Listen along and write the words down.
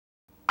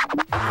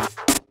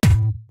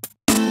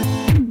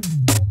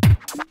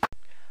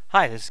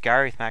Hi, this is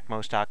Gary with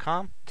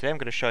MacMost.com. Today I'm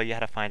going to show you how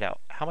to find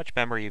out how much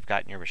memory you've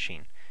got in your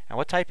machine and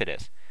what type it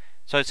is.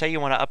 So say you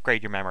want to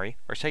upgrade your memory,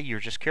 or say you're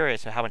just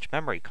curious of how much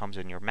memory comes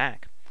in your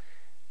Mac.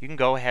 You can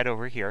go ahead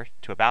over here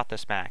to About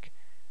This Mac,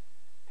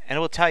 and it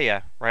will tell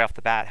you right off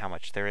the bat how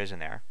much there is in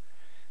there.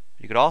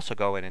 You could also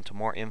go into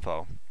More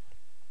Info,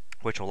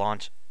 which will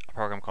launch a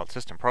program called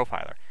System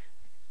Profiler.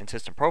 In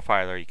System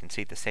Profiler you can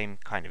see the same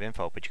kind of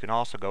info, but you can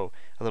also go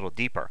a little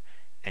deeper,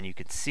 and you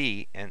can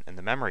see in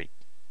the memory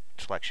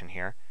selection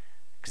here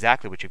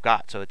exactly what you've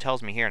got. So it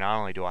tells me here not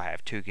only do I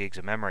have 2 gigs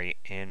of memory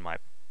in my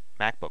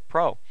MacBook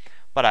Pro,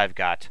 but I've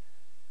got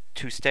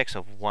 2 sticks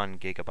of 1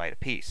 gigabyte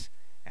apiece,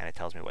 and it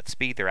tells me what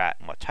speed they're at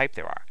and what type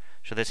they are.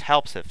 So this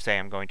helps if, say,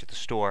 I'm going to the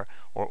store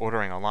or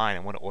ordering online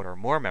and want to order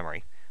more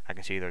memory. I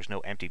can see there's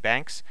no empty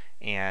banks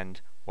and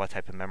what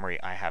type of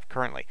memory I have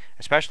currently.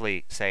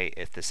 Especially, say,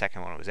 if the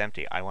second one was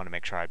empty, I want to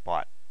make sure I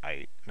bought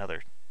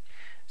another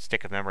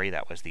stick of memory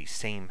that was the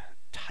same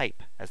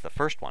type as the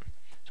first one.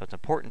 So it's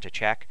important to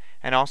check,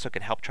 and also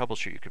can help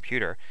troubleshoot your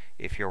computer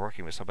if you're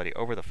working with somebody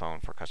over the phone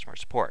for customer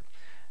support.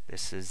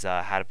 This is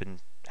how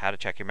to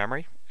check your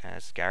memory.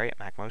 As Gary at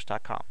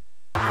MacMost.com.